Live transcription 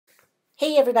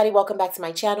Hey everybody, welcome back to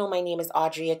my channel. My name is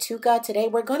AudreyAtuka. Today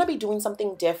we're going to be doing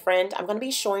something different. I'm going to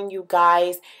be showing you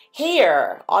guys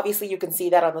hair. Obviously you can see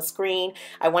that on the screen.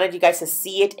 I wanted you guys to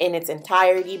see it in its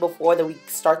entirety before we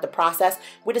start the process.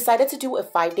 We decided to do a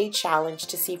 5-day challenge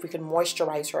to see if we can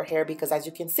moisturize her hair because as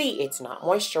you can see, it's not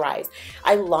moisturized.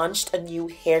 I launched a new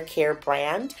hair care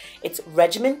brand. It's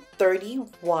Regimen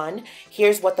 31.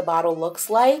 Here's what the bottle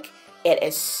looks like. It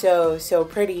is so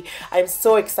pretty. I'm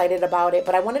so excited about it,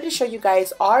 but I wanted to show you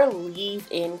guys our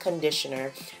leave-in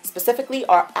conditioner, specifically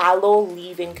our aloe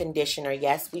leave-in conditioner.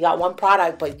 Yes, we got one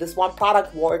product, but this one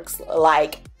product works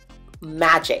like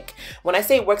magic. When I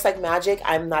say it works like magic,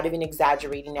 I'm not even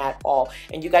exaggerating at all,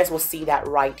 and you guys will see that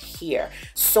right here.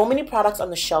 So many products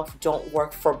on the shelf don't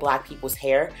work for black people's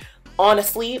hair,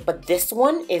 honestly, but this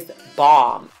one is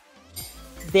bomb.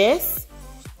 This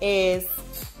is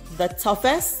the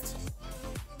toughest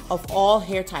of all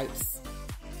hair types.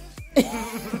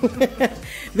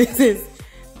 This is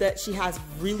that she has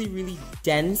really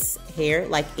dense hair,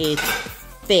 like it's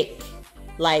thick,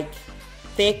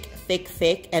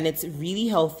 thick, and it's really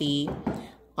healthy.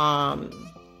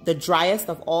 The driest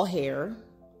of all hair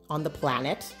on the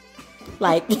planet.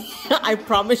 Like I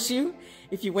promise you,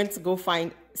 if you went to go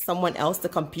find someone else to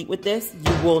compete with this,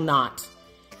 you will not.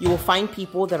 You will find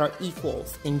people that are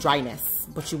equals in dryness,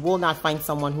 but you will not find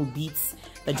someone who beats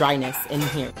the dryness in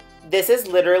here. This is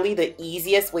literally the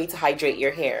easiest way to hydrate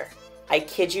your hair. I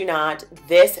kid you not,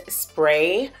 this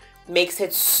spray makes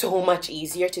it so much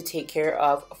easier to take care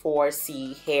of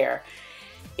 4C hair.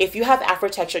 If you have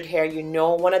Afro-textured hair, you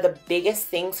know one of the biggest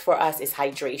things for us is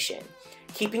hydration.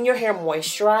 Keeping your hair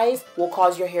moisturized will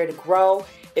cause your hair to grow.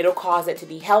 It'll cause it to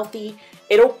be healthy.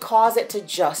 It'll cause it to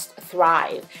just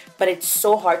thrive, but it's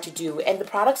so hard to do, and the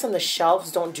products on the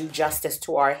shelves don't do justice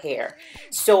to our hair.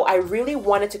 So I really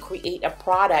wanted to create a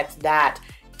product that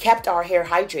kept our hair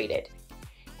hydrated.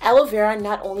 Aloe Vera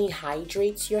not only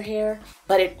hydrates your hair,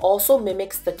 but it also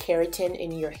mimics the keratin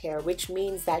in your hair, which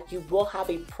means that you will have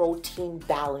a protein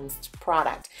balanced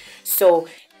product. So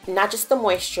not just the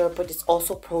moisture, but it's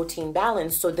also protein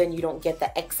balanced, so then you don't get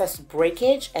the excess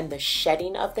breakage and the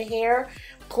shedding of the hair.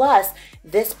 Plus,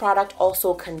 this product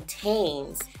also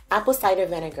contains apple cider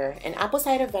vinegar, and apple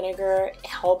cider vinegar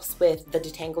helps with the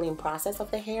detangling process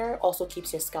of the hair, also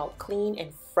keeps your scalp clean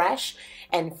and fresh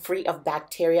and free of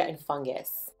bacteria and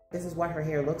fungus. This is what her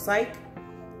hair looks like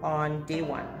on day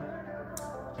 1.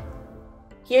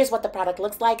 Here's what the product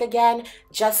looks like again,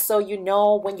 just so you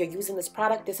know when you're using this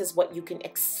product, this is what you can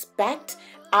expect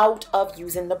out of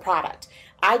using the product.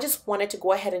 I just wanted to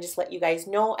go ahead and just let you guys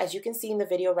know, as you can see in the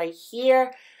video right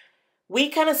here, we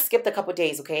kind of skipped a couple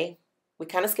days, okay? We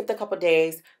kind of skipped a couple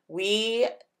days. We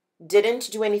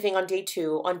didn't do anything on day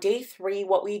 2. On day 3,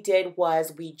 what we did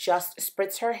was we just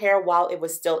spritzed her hair while it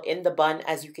was still in the bun,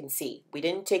 as you can see. We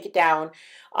didn't take it down.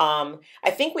 I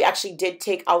think we actually did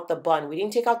take out the bun. We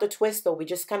didn't take out the twist though. We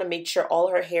just kind of made sure all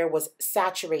her hair was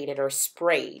saturated or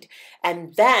sprayed.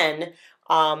 And then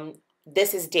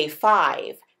this is day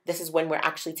 5. This is when we're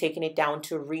actually taking it down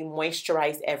to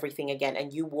re-moisturize everything again,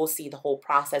 and you will see the whole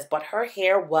process. But her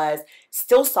hair was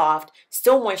still soft,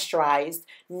 still moisturized.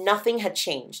 Nothing had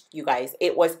changed, you guys.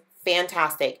 It was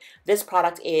fantastic. This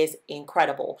product is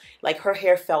incredible. Like, her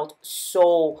hair felt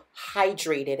so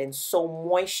hydrated and so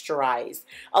moisturized.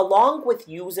 Along with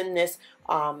using this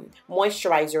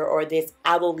moisturizer or this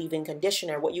aloe leave-in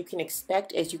conditioner, what you can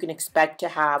expect is you can expect to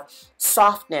have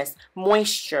softness,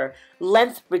 moisture,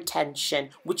 length retention,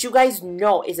 which you guys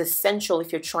know is essential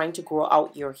if you're trying to grow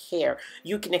out your hair.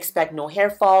 You can expect no hair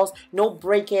falls, no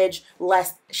breakage,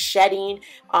 less shedding,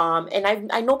 and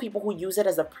I know people who use it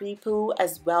as a pre-poo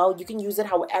as well. You can use it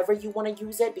however you want to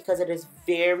use it because it is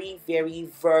very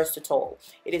versatile.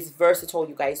 It is versatile,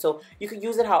 you guys, so you can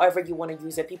use it however you want to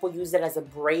use it. People use it as a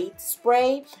braid spray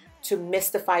to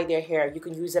mystify their hair. You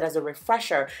can use it as a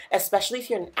refresher, especially if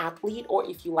you're an athlete or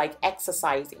if you like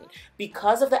exercising.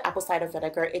 Because of the apple cider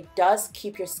vinegar, it does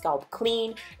keep your scalp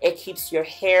clean. It keeps your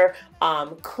hair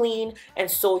clean,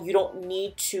 and so you don't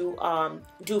need to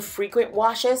do frequent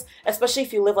washes, especially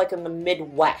if you live like in the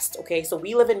Midwest. Okay, so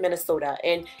we live in Minnesota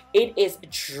and it is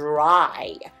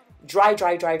dry.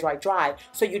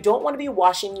 So you don't want to be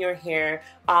washing your hair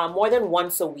more than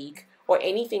once a week or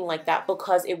anything like that,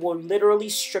 because it will literally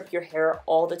strip your hair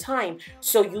all the time.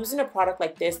 So using a product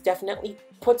like this definitely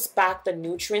puts back the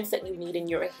nutrients that you need in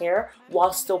your hair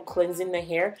while still cleansing the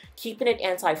hair, keeping it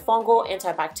antifungal,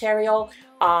 antibacterial,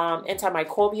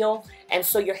 antimicrobial, and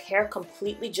so your hair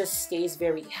completely just stays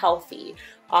very healthy.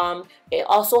 It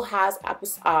also has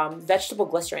vegetable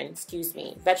glycerin,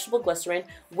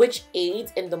 which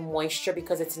aids in the moisture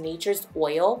because it's nature's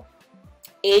oil.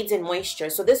 aids in moisture.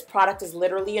 So this product is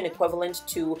literally an equivalent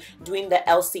to doing the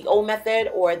LCO method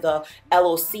or the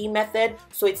LOC method.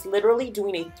 So it's literally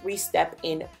doing a 3-step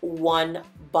in one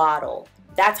bottle.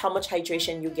 That's how much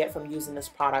hydration you get from using this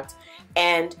product.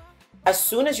 And as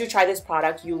soon as you try this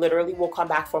product, you literally will come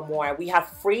back for more. We have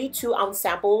free 2-ounce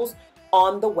samples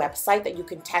on the website that you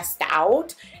can test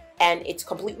out, and it's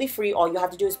completely free. All you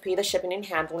have to do is pay the shipping and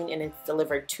handling, and it's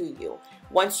delivered to you.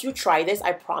 Once you try this,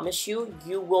 I promise you,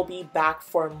 you will be back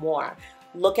for more.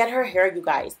 Look at her hair, you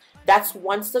guys. That's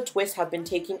once the twists have been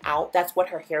taken out, that's what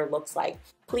her hair looks like.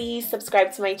 Please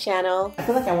subscribe to my channel. I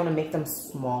feel like I want to make them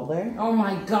smaller. Oh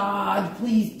my God,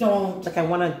 please don't. Like I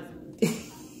want to...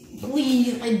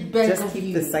 Please, I beg just of keep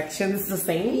you. the sections the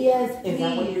same? Yes, please. Is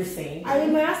that what you're saying? I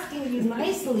am asking you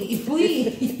nicely,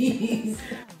 please.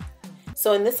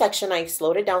 So in this section, I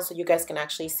slowed it down so you guys can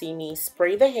actually see me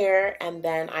spray the hair, and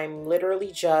then I'm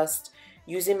literally just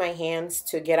using my hands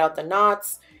to get out the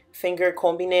knots, finger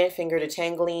combing it, finger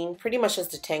detangling, pretty much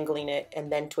just detangling it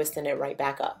and then twisting it right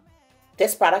back up.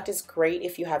 This product is great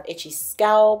if you have itchy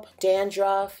scalp,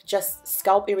 dandruff, just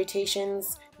scalp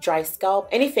irritations, dry scalp,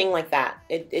 anything like that.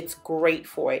 It's great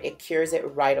for it. It cures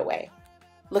it right away.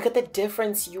 Look at the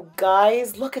difference, you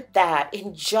guys. Look at that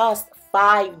in just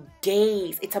 5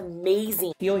 days. It's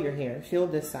amazing. Feel your hair. Feel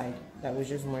this side that was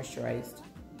just moisturized.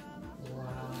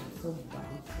 Wow, so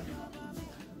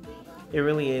bouncy. It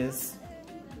really is.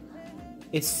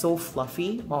 It's so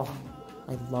fluffy. Oh,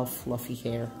 I love fluffy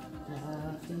hair.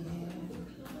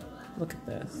 Look at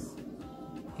this.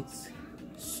 It's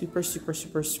super, super,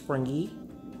 super springy.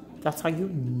 That's how you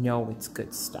know it's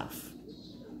good stuff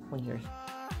when you're...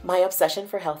 My obsession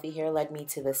for healthy hair led me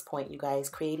to this point, you guys,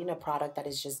 creating a product that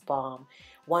is just bomb.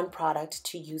 One product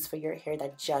to use for your hair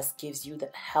that just gives you the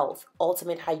health,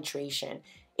 ultimate hydration.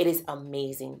 It is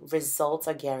amazing. Results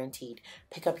are guaranteed.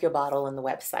 Pick up your bottle on the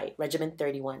website,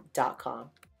 regimen31.com.